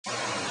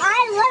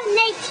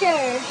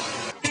pictures.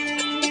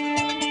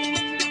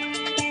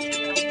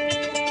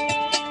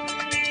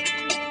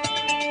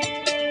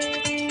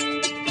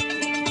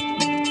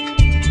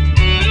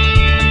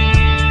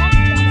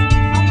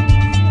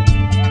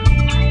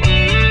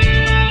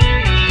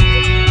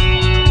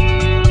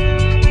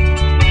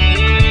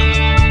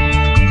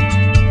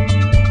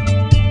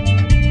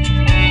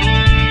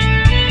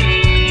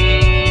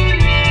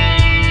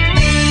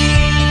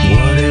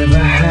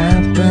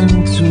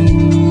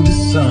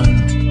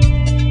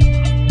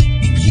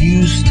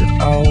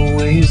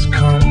 Always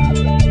come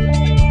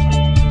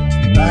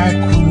back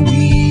when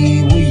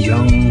we were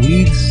young.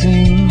 We'd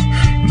sing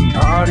and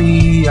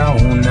party all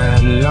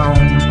night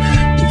long.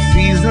 The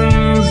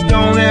seasons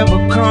don't ever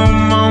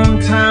come on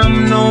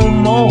time no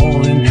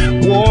more,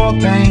 and war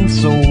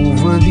paints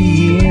over the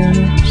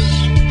years,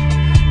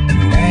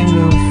 and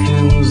anger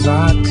fills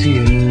our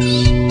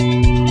tears.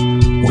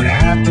 What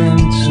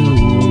happened to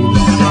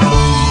the sun?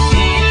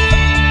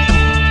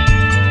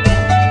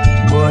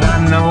 But I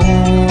know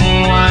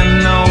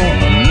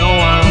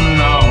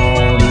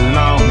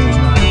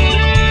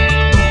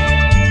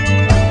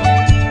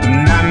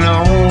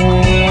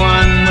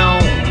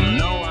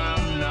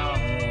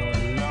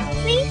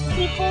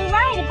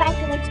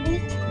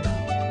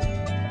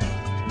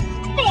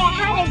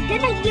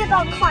good idea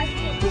about cars.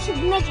 We should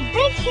make a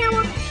big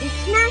hammer and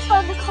smash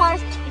all the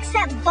cars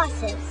except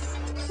buses.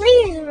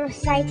 Please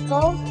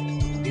recycle.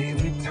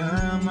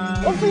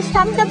 If we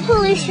stop the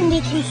pollution,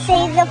 we can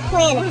save the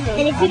planet.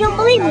 And if you don't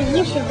believe me,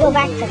 you should go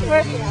back to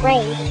first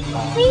grade.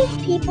 Please,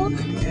 people,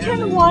 turn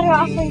the water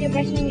off when you're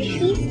brushing your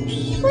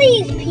teeth.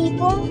 Please,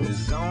 people.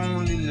 There's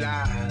only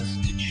lies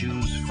to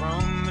choose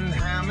from, and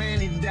how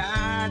many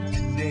died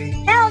today?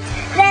 Else,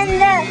 then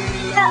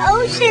the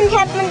ocean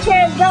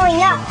temperature is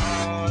going up.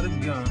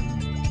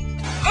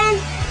 And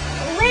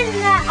when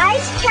the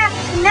ice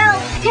caps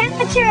melt, the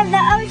temperature of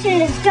the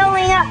ocean is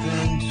going up.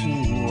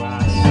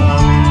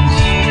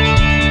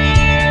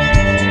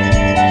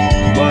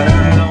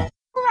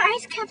 Our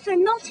ice caps are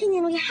melting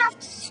and we have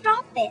to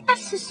stop it. We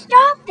have to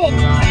stop it.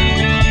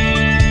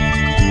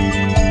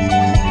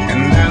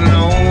 And I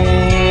know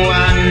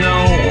I'm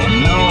not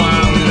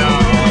alone.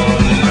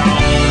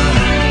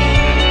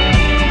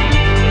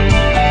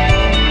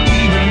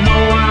 Even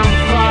though I'm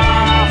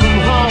far from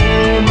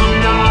home, I'm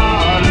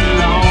not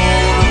alone.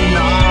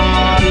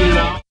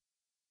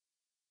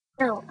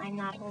 No, I'm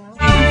not alone.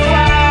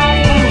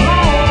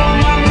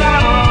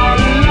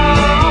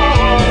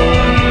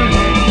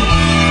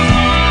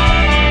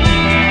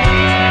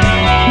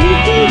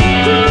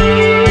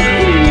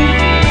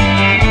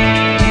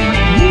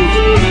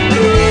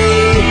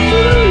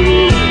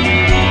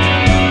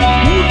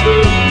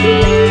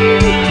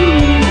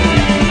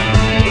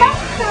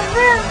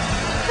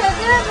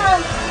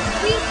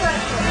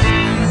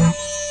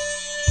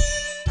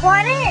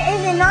 Water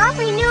is a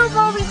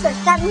non-renewable resource.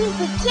 That means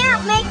we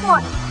can't make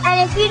more.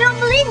 And if you don't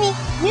believe me,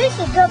 you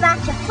should go back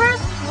to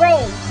first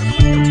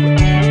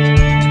grade.